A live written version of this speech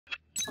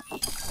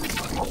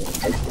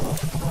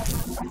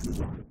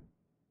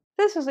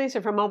This is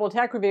Lisa from Mobile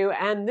Tech Review,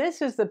 and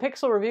this is the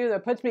Pixel review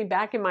that puts me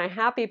back in my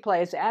happy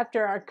place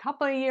after a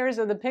couple of years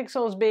of the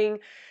Pixels being,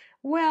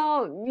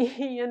 well,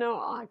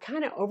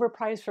 kind of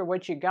overpriced for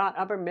what you got,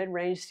 upper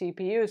mid-range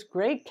CPUs,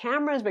 great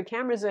cameras, but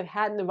cameras that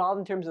hadn't evolved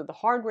in terms of the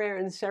hardware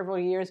in several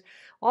years,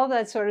 all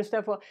that sort of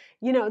stuff. Well,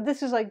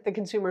 this is like the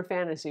consumer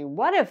fantasy.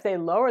 What if they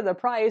lower the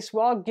price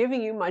while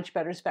giving you much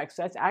better specs?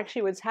 That's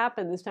actually what's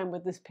happened this time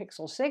with this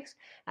Pixel 6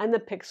 and the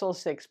Pixel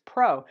 6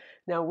 Pro.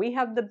 Now, we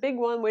have the big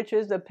one, which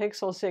is the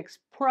Pixel 6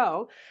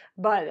 Pro,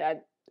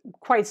 but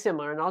quite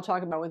similar, and I'll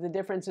talk about what the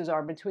differences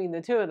are between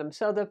the two of them.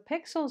 So the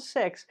Pixel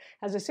 6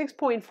 has a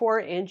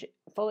 6.4-inch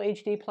Full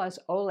HD Plus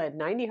OLED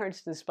 90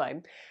 Hz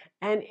display,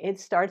 and it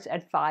starts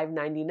at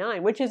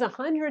 $599, which is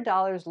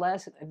 $100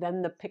 less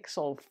than the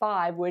Pixel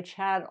 5, which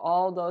had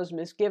all those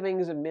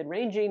misgivings of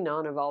mid-ranging,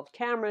 non-evolved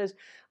cameras,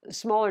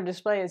 smaller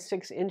display at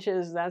 6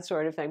 inches, that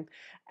sort of thing.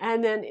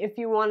 And then if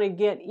you want to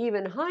get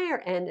even higher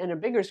end and a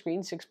bigger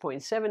screen,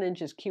 6.7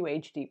 inches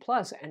QHD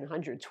Plus and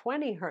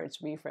 120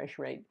 Hz refresh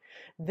rate,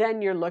 then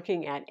you're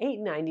looking at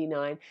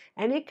 $899,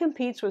 and it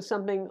competes with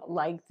something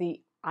like the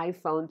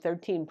iPhone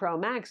 13 Pro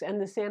Max and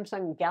the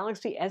Samsung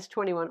Galaxy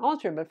S21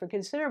 Ultra, but for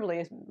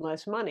considerably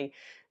less money.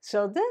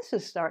 So this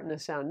is starting to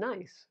sound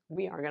nice.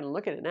 We are going to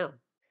look at it now.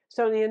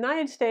 So in the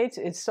United States,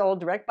 it's sold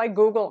direct by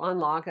Google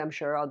Unlock. I'm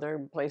sure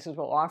other places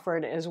will offer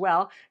it as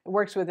well. It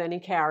works with any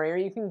carrier.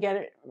 You can get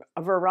it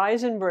a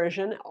Verizon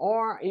version,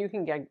 or you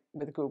can get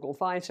with Google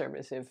Fi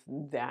service if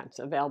that's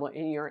available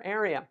in your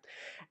area.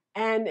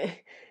 And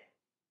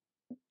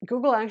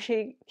Google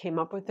actually came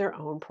up with their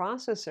own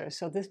processor.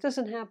 So this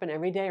doesn't happen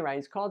every day, right?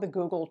 It's called the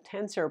Google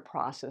Tensor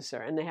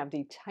processor, and they have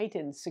the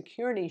Titan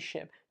security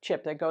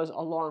chip that goes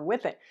along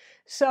with it.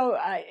 So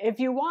if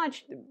you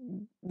watched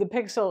the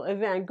Pixel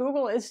event,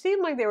 Google, it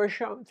seemed like they were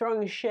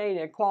throwing shade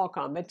at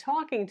Qualcomm, but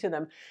talking to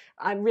them,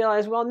 I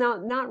realized, well, no,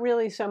 not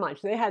really so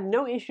much. They had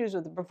no issues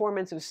with the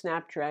performance of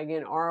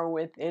Snapdragon or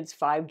with its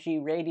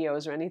 5G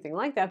radios or anything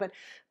like that, but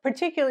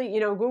particularly,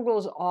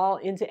 Google's all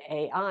into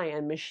AI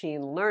and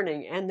machine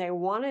learning, and they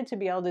wanted to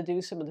be able to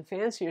do some of the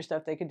fancier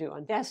stuff they could do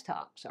on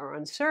desktops or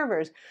on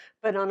servers,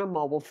 but on a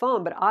mobile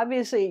phone. But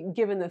obviously,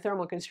 given the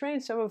thermal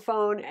constraints of a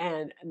phone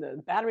and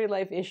the battery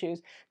life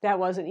issues, that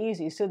wasn't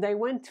easy. So they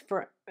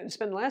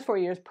spent the last 4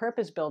 years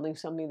purpose building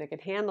something that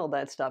could handle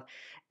that stuff.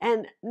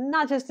 And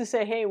not just to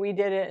say, hey, we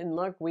did it, and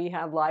look, we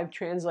have live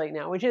translate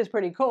now, which is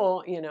pretty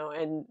cool,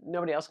 and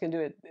nobody else can do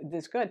it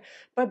this good,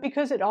 but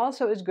because it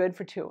also is good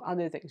for two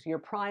other things. Your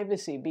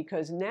privacy,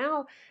 because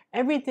now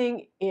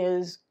everything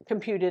is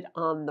computed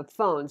on the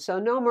phone. So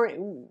no more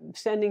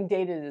sending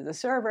data to the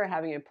server,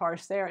 having it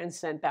parsed there and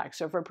sent back.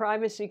 So for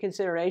privacy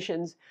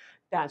considerations,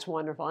 that's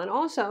wonderful. And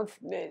also,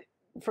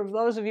 for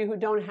those of you who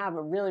don't have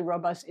a really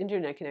robust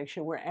internet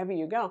connection wherever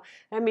you go,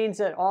 that means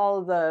that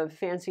all the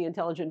fancy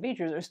intelligent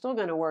features are still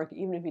going to work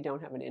even if you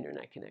don't have an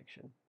internet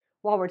connection.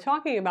 While we're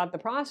talking about the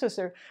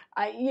processor,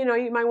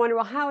 you might wonder,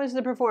 well, how is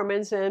the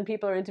performance? And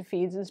people are into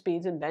feeds and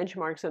speeds and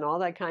benchmarks and all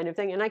that kind of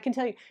thing. And I can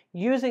tell you,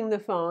 using the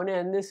phone,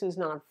 and this is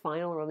not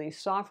final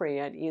release software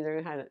yet either,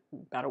 it had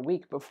about a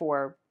week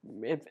before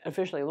it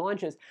officially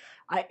launches,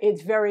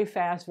 it's very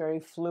fast, very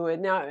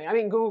fluid. Now, I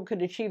mean, Google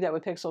could achieve that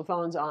with Pixel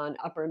phones on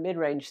upper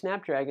mid-range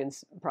Snapdragon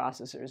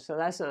processors, so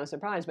that's not a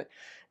surprise. But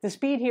the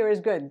speed here is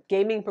good.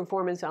 Gaming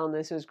performance on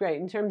this is great.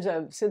 In terms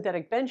of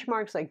synthetic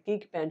benchmarks like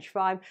Geekbench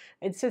 5,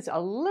 it sits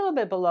a little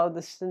bit below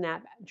the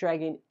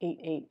Snapdragon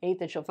 888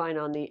 that you'll find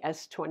on the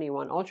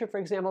S21 Ultra, for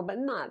example, but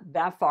not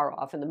that far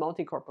off in the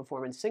multi-core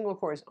performance. Single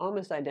core is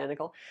almost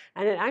identical,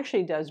 and it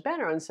actually does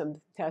better on some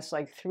tests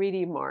like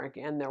 3D Mark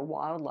and their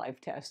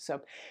wildlife tests.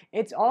 So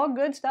it's all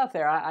good stuff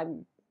there.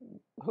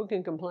 Who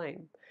can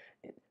complain?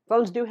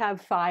 Phones do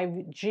have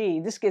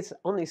 5G. This gets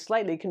only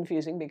slightly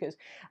confusing because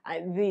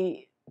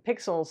the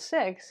Pixel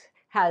 6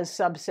 has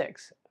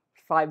sub-6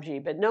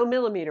 5G, but no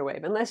millimeter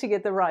wave, unless you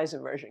get the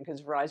Verizon version,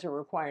 because Verizon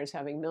requires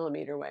having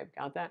millimeter wave.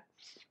 Got that?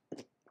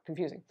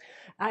 Confusing.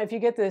 If you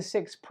get the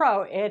 6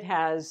 Pro, it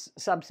has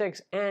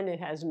sub-6 and it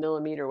has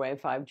millimeter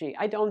wave 5G.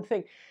 I don't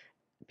think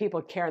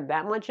people care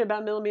that much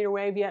about millimeter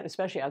wave yet,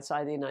 especially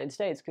outside the United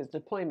States, because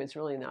deployment's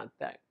really not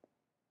that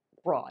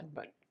broad.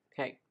 But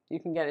hey, you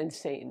can get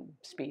insane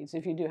speeds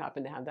if you do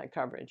happen to have that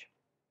coverage.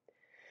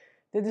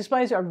 The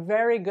displays are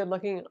very good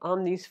looking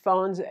on these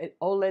phones.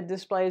 OLED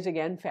displays,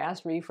 again,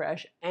 fast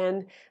refresh.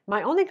 And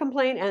my only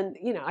complaint, and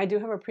I do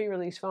have a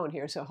pre-release phone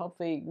here, so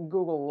hopefully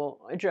Google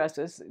will address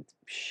this. It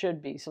should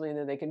be something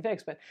that they can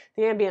fix. But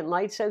the ambient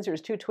light sensor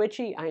is too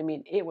twitchy. I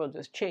mean, it will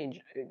just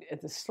change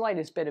at the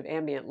slightest bit of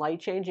ambient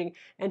light changing,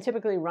 and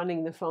typically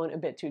running the phone a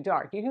bit too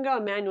dark. You can go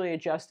and manually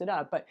adjust it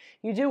up, but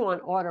you do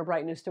want auto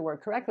brightness to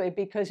work correctly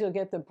because you'll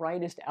get the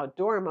brightest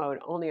outdoor mode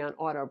only on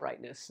auto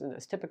brightness, and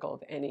that's typical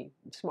of any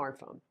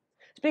smartphone.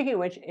 Speaking of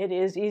which, it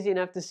is easy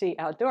enough to see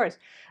outdoors,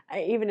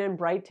 even in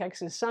bright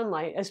Texas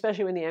sunlight,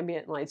 especially when the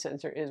ambient light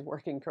sensor is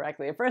working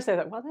correctly. At first I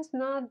thought, well, that's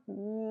not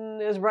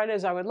as bright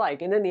as I would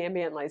like. And then the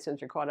ambient light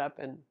sensor caught up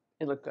and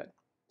it looked good.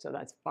 So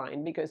that's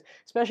fine because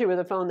especially with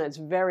a phone that's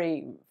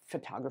very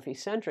photography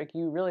centric,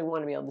 you really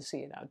want to be able to see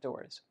it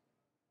outdoors.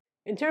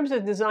 In terms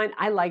of design,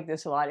 I like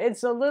this a lot.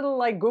 It's a little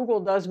like Google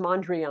does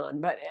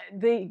Mondrian, but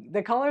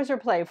the colors are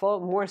playful,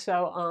 more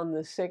so on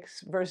the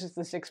 6 versus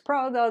the 6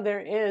 Pro, though there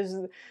is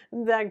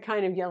that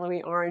kind of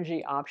yellowy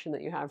orangey option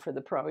that you have for the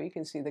Pro. You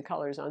can see the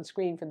colors on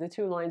screen for the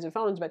two lines of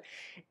phones, but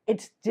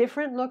it's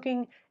different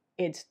looking.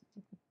 It's,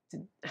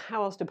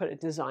 how else to put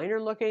it,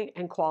 designer looking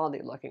and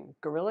quality looking.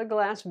 Gorilla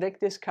Glass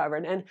Victus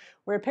covered, and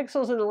where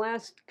Pixels in the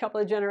last couple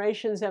of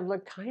generations have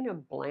looked kind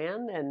of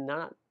bland and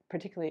not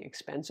particularly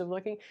expensive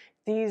looking,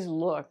 these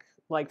look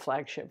like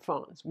flagship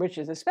phones, which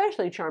is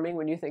especially charming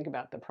when you think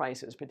about the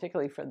prices,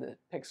 particularly for the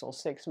Pixel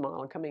 6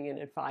 model coming in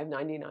at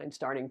 $599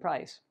 starting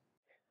price.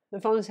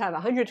 The phones have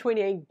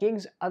 128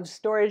 gigs of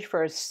storage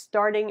for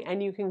starting,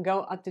 and you can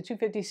go up to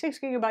 256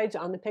 gigabytes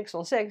on the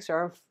Pixel 6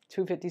 or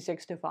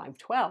 256 to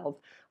 512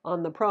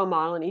 on the Pro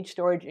model, and each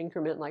storage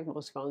increment, like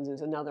most phones,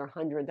 is another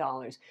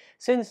 $100.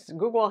 Since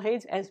Google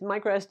hates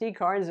micro SD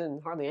cards,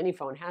 and hardly any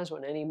phone has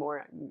one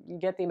anymore, you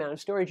get the amount of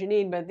storage you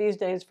need, but these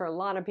days for a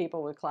lot of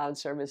people with cloud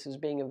services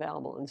being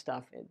available and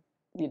stuff,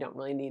 you don't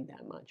really need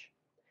that much.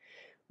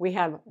 We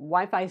have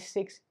Wi-Fi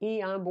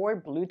 6E on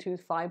board,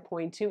 Bluetooth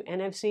 5.2,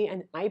 NFC,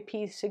 and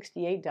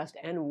IP68 dust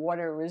and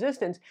water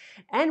resistance.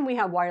 And we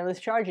have wireless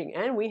charging,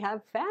 and we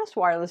have fast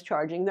wireless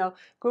charging, though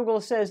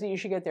Google says that you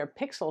should get their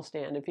Pixel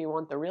stand if you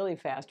want the really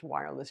fast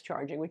wireless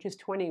charging, which is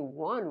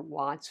 21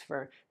 watts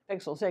for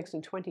Pixel 6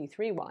 and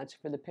 23 watts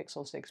for the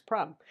Pixel 6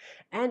 Pro.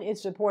 And it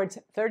supports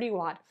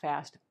 30-watt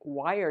fast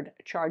wired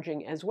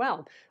charging as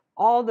well.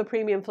 All the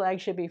premium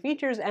flagship-y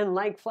features, and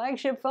like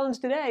flagship phones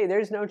today,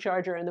 there's no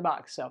charger in the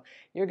box, so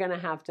you're going to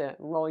have to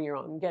roll your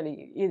own. Get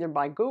it either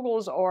by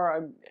Google's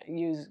or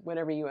use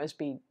whatever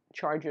USB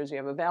chargers you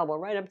have available.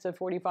 Right up to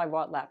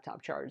 45-watt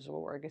laptop chargers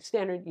will work. A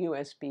standard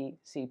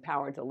USB-C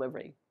power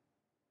delivery.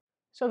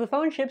 So the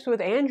phone ships with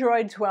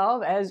Android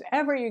 12. As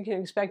ever, you can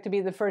expect to be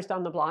the first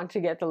on the block to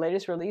get the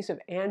latest release of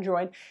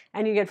Android,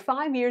 and you get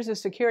 5 years of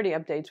security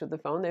updates with the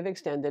phone. They've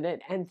extended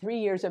it, and 3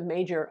 years of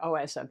major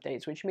OS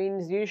updates, which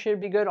means you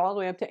should be good all the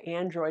way up to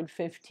Android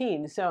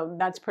 15. So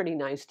that's pretty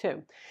nice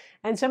too.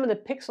 And some of the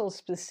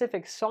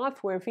Pixel-specific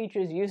software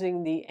features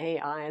using the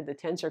AI, the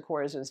Tensor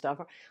cores and stuff,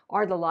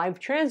 are the live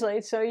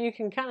translate, so you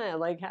can kind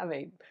of like have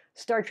a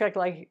Star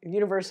Trek-like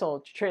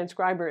universal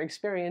transcriber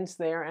experience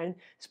there and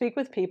speak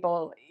with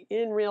people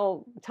in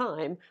real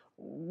time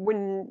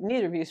when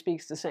neither of you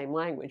speaks the same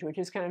language, which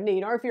is kind of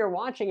neat. Or if you're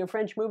watching a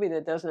French movie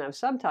that doesn't have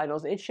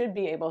subtitles, it should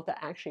be able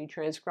to actually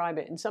transcribe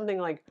it in something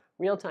like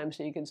real time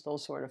so you can still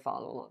sort of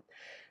follow along.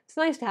 It's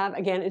nice to have.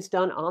 Again, it's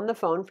done on the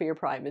phone for your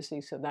privacy,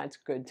 so that's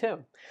good too.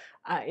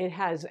 It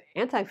has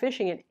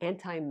anti-phishing and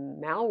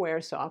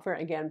anti-malware software,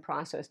 again,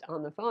 processed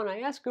on the phone.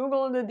 I asked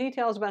Google the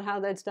details about how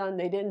that's done.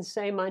 They didn't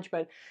say much,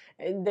 but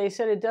they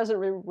said it doesn't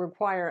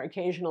require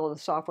occasional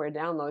software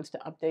downloads to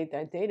update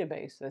that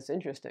database. That's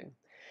interesting.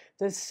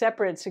 The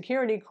separate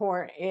security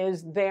core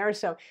is there,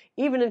 so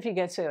even if you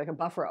get, say, like a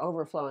buffer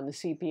overflow on the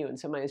CPU and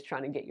somebody's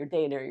trying to get your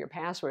data or your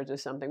passwords or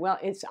something, well,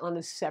 it's on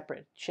a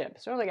separate chip,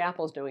 sort of like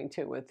Apple's doing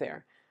too with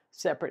their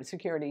separate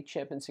security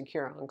chip and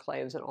secure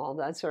enclaves and all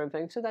that sort of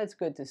thing, so that's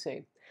good to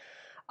see.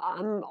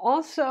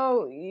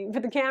 Also, for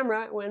the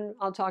camera, when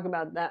I'll talk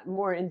about that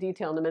more in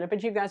detail in a minute,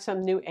 but you've got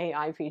some new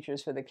AI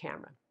features for the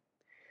camera.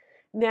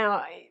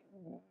 Now,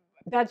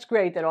 that's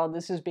great that all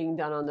this is being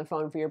done on the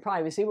phone for your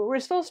privacy, but we're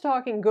still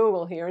stalking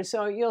Google here,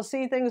 so you'll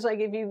see things like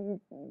if you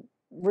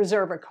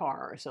reserve a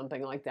car or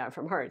something like that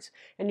from Hertz,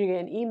 and you get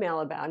an email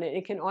about it,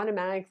 it can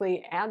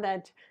automatically add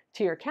that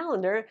to your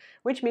calendar,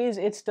 which means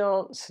it's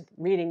still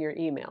reading your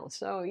email.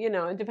 So, you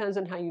know, it depends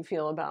on how you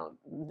feel about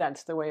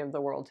that's the way of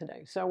the world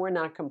today. So we're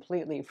not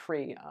completely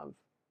free of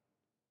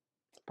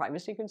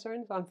privacy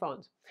concerns on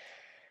phones.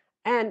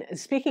 And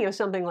speaking of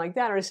something like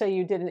that, or say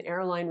you did an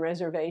airline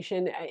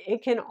reservation,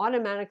 it can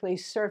automatically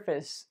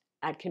surface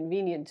at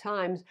convenient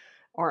times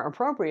or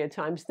appropriate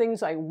times,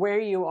 things like where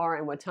you are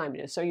and what time it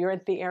is. So you're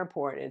at the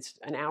airport, it's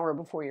an hour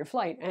before your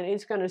flight, and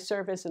it's going to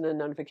surface in the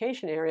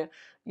notification area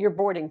your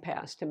boarding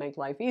pass to make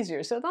life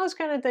easier. So those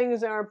kind of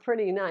things are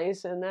pretty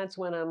nice, and that's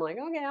when I'm like,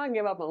 okay, I'll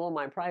give up a little of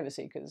my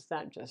privacy because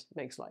that just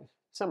makes life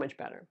so much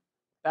better.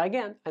 But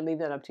again, I leave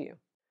that up to you.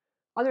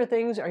 Other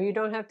things are you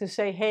don't have to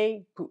say,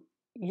 hey,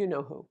 you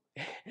know who,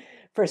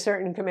 for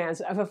certain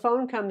commands. If a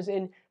phone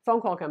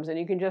call comes in,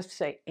 you can just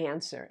say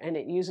answer, and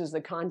it uses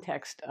the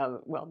context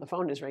of, well, the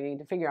phone is ringing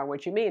to figure out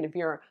what you mean. If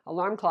your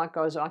alarm clock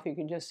goes off, you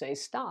can just say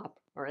stop,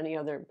 or any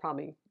other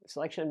probably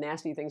selection of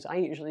nasty things I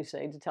usually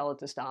say to tell it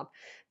to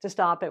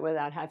stop it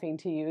without having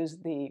to use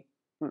the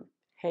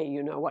hey,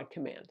 you know what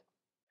command.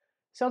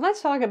 So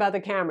let's talk about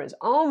the cameras.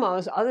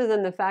 Almost, other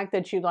than the fact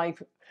that you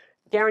like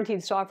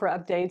guaranteed software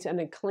updates and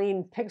a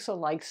clean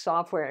Pixel-like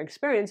software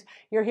experience,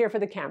 you're here for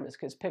the cameras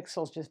because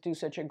Pixels just do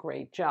such a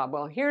great job.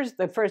 Well, here's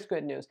the first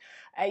good news.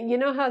 You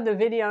know how the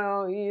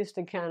video used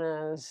to kind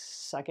of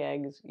suck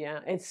eggs? Yeah,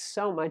 it's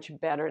so much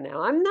better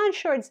now. I'm not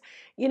sure it's,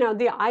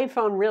 the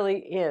iPhone really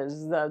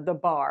is the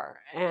bar.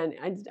 And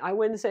I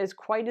wouldn't say it's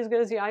quite as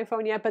good as the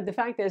iPhone yet, but the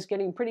fact that it's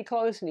getting pretty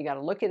close and you got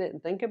to look at it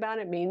and think about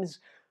it means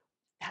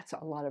that's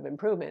a lot of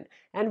improvement.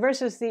 And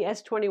versus the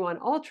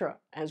S21 Ultra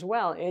as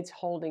well, it's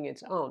holding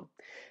its own.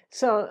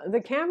 So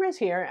the cameras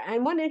here,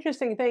 and one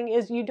interesting thing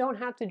is you don't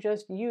have to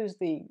just use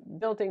the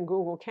built-in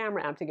Google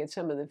camera app to get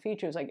some of the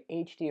features like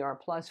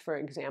HDR+, for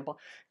example,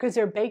 because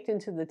they're baked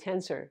into the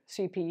Tensor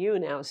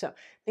CPU now. So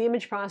the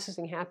image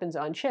processing happens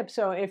on chip.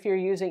 So if you're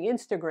using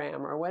Instagram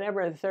or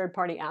whatever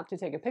third-party app to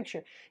take a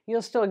picture,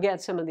 you'll still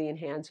get some of the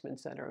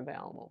enhancements that are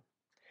available.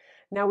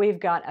 Now we've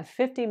got a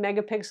 50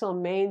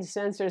 megapixel main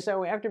sensor,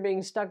 so after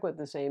being stuck with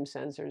the same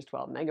sensors,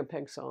 12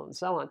 megapixel and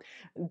so on,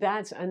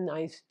 that's a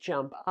nice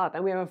jump up.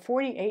 And we have a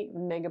 48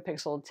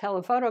 megapixel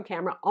telephoto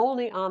camera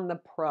only on the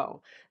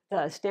Pro.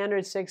 The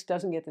standard 6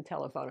 doesn't get the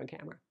telephoto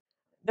camera.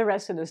 The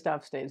rest of the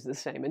stuff stays the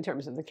same in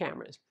terms of the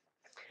cameras.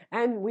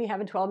 And we have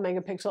a 12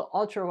 megapixel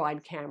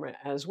ultra-wide camera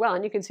as well.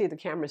 And you can see the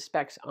camera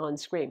specs on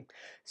screen.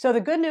 So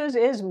the good news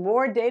is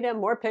more data,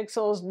 more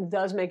pixels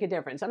does make a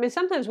difference. I mean,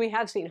 sometimes we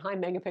have seen high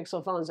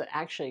megapixel phones that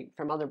actually,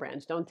 from other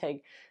brands, don't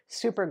take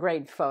super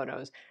great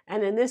photos.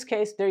 And in this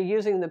case, they're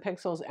using the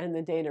pixels and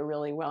the data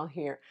really well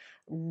here.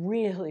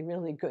 Really,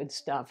 really good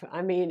stuff.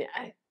 I mean,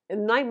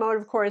 in night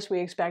mode, of course, we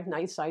expect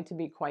night sight to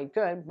be quite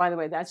good. By the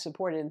way, that's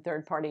supported in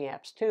third-party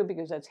apps too,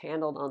 because that's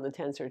handled on the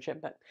Tensor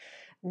chip. But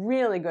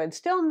really good.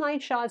 Still,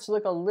 night shots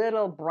look a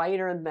little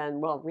brighter than,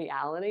 well,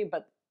 reality,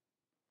 but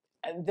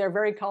they're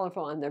very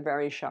colorful and they're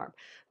very sharp.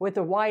 With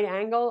the wide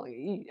angle,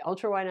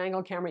 ultra-wide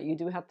angle camera, you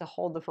do have to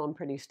hold the phone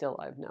pretty still,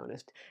 I've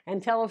noticed.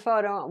 And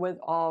telephoto with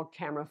all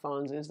camera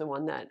phones is the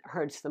one that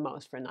hurts the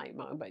most for night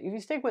mode. But if you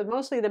stick with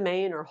mostly the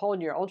main or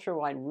hold your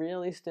ultra-wide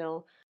really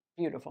still,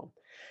 beautiful.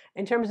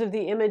 In terms of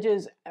the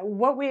images,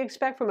 what we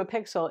expect from a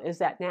Pixel is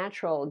that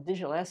natural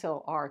digital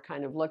SLR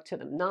kind of look to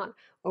them, not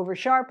over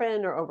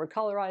sharpened or over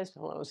colorized,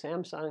 hello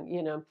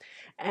Samsung,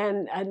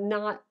 and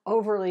not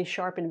overly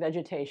sharpened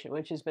vegetation,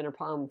 which has been a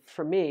problem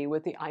for me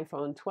with the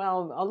iPhone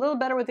 12, a little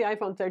better with the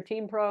iPhone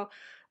 13 Pro,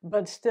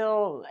 but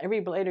still every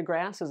blade of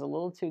grass is a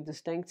little too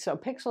distinct. So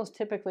Pixels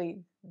typically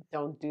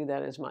don't do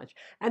that as much.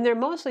 And they're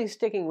mostly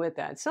sticking with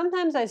that.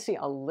 Sometimes I see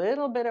a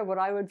little bit of what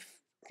I would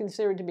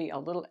considered to be a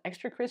little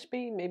extra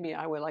crispy. Maybe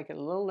I would like it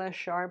a little less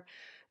sharp.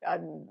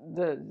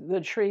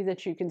 The tree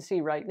that you can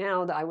see right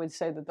now, I would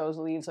say that those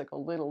leaves look a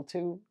little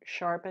too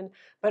sharpened,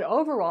 but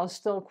overall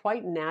still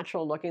quite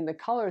natural looking. The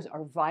colors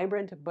are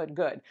vibrant but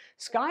good.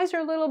 Skies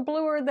are a little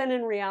bluer than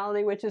in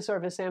reality, which is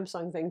sort of a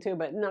Samsung thing too,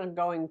 but not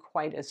going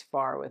quite as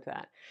far with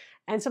that.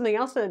 And something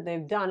else that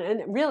they've done,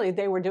 and really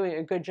they were doing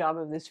a good job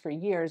of this for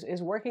years,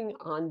 is working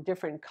on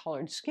different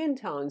colored skin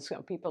tones,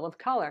 so people of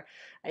color,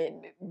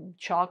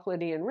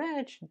 chocolatey and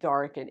rich,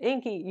 dark and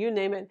inky, you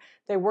name it.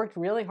 They worked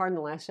really hard in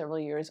the last several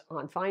years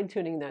on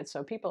fine-tuning that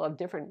so people of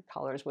different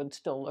colors would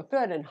still look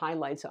good and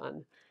highlights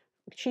on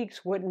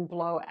cheeks wouldn't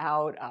blow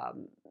out,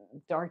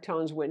 dark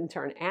tones wouldn't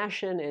turn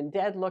ashen and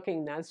dead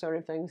looking, that sort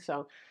of thing.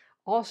 So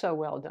also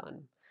well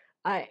done.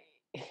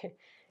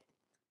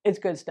 It's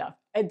good stuff.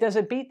 Does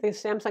it beat the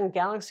Samsung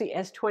Galaxy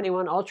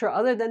S21 Ultra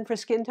other than for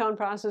skin tone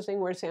processing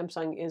where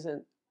Samsung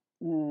isn't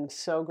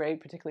so great,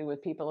 particularly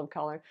with people of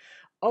color?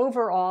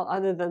 Overall,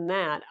 other than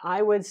that,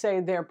 I would say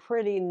they're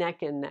pretty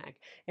neck and neck.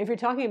 If you're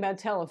talking about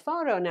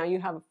telephoto, now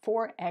you have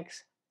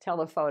 4x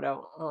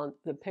telephoto on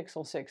the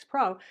Pixel 6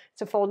 Pro.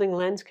 It's a folding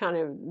lens kind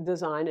of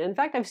design. In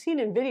fact, I've seen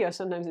in video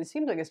sometimes it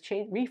seems like it's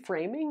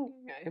reframing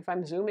if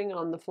I'm zooming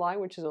on the fly,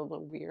 which is a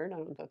little weird. I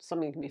don't know if that's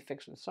something that can be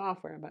fixed with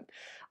software, but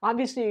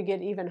obviously you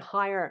get even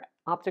higher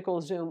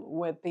optical zoom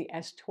with the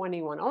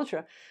S21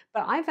 Ultra.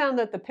 But I found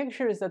that the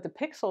pictures that the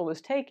Pixel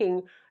was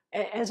taking,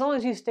 as long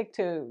as you stick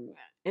to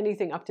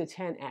anything up to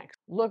 10x,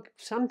 look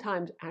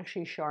sometimes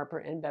actually sharper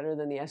and better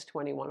than the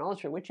S21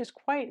 Ultra, which is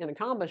quite an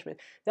accomplishment.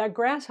 That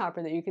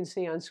grasshopper that you can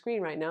see on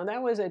screen right now,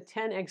 that was a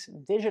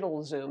 10x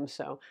digital zoom,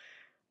 so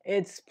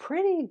it's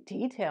pretty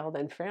detailed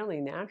and fairly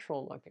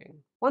natural looking.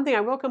 One thing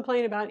I will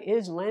complain about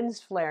is lens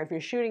flare. If you're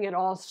shooting it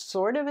all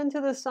sort of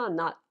into the sun,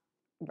 not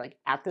like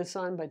at the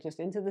sun, but just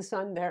into the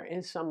sun, there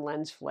is some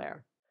lens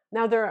flare.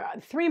 Now, there are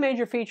three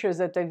major features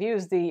that they've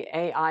used the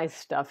AI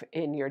stuff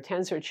in your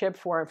Tensor chip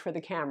for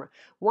the camera.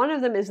 One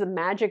of them is the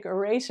magic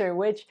eraser,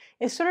 which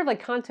is sort of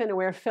like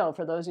content-aware fill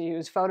for those who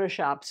use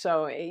Photoshop.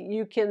 So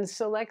you can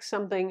select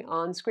something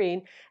on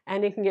screen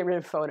and it can get rid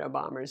of photo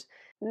bombers.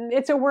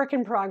 It's a work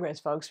in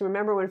progress, folks.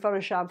 Remember when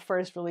Photoshop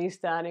first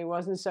released that, it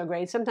wasn't so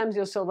great. Sometimes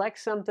you'll select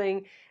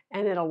something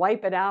and it'll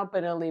wipe it out,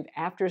 but it'll leave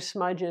after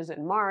smudges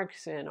and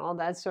marks and all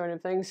that sort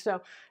of thing. So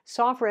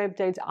software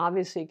updates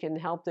obviously can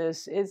help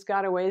this. It's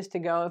got a ways to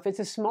go. If it's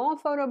a small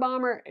photo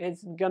bomber,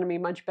 it's going to be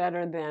much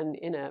better than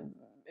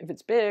if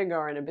it's big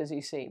or in a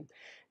busy scene.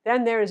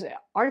 Then there's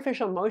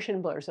artificial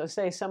motion blur. So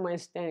say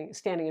someone's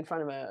standing in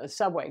front of a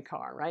subway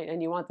car, right?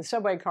 And you want the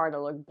subway car to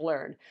look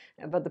blurred,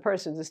 but the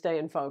person to stay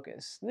in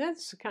focus.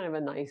 That's kind of a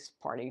nice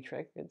party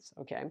trick. It's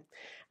okay.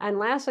 And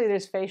lastly,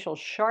 there's facial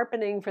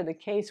sharpening for the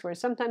case, where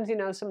sometimes,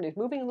 somebody's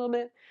moving a little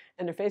bit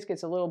and their face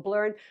gets a little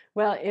blurred.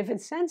 Well, if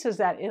it senses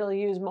that, it'll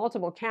use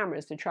multiple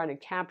cameras to try to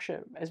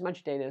capture as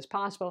much data as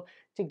possible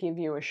to give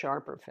you a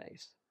sharper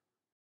face.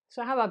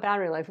 So how about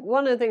battery life?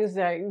 One of the things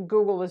that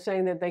Google was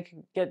saying, that they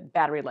could get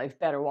battery life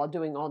better while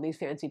doing all these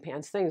fancy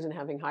pants things and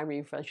having high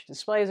refresh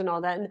displays and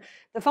all that. And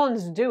the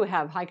phones do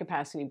have high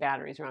capacity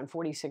batteries, around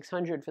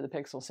 4,600 for the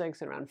Pixel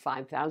 6 and around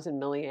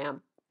 5,000 milliamp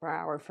per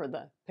hour for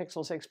the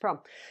Pixel 6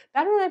 Pro.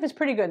 Battery life is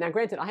pretty good. Now,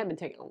 granted, I have been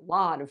taking a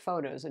lot of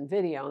photos and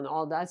video and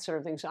all that sort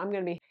of thing, so I'm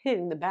going to be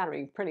hitting the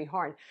battery pretty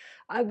hard.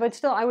 But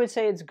still, I would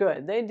say it's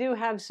good. They do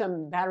have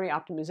some battery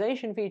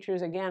optimization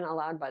features, again,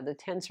 allowed by the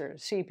Tensor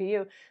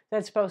CPU,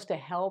 that's supposed to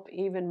help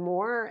even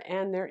more.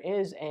 And there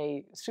is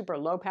a super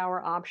low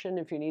power option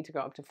if you need to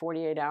go up to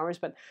 48 hours.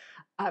 But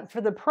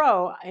for the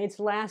Pro, it's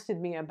lasted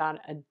me about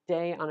a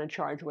day on a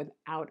charge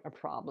without a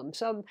problem.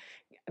 So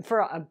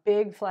for a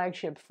big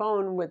flagship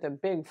phone with a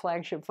big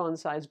flagship phone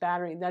size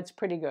battery, that's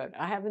pretty good.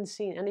 I haven't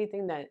seen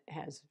anything that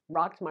has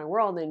rocked my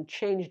world and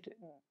changed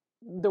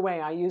the way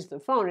I use the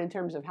phone in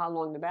terms of how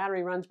long the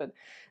battery runs, but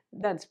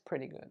that's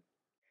pretty good.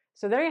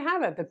 So there you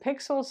have it, the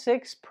Pixel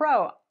 6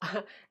 Pro.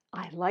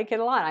 I like it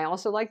a lot. I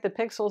also like the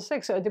Pixel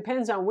 6. So it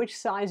depends on which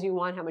size you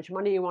want, how much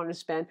money you want to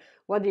spend,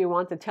 whether you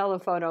want the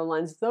telephoto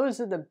lens. Those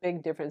are the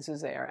big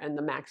differences there, and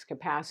the max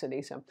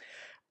capacity. So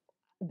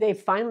they've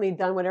finally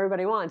done what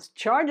everybody wants.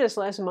 Charge us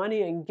less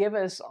money and give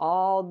us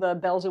all the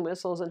bells and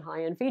whistles and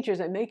high-end features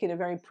and make it a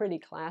very pretty,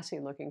 classy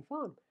looking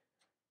phone.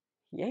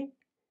 Yay.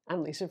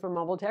 I'm Lisa from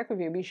Mobile Tech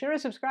Review. Be sure to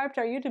subscribe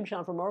to our YouTube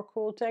channel for more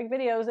cool tech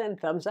videos, and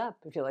thumbs up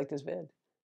if you like this vid.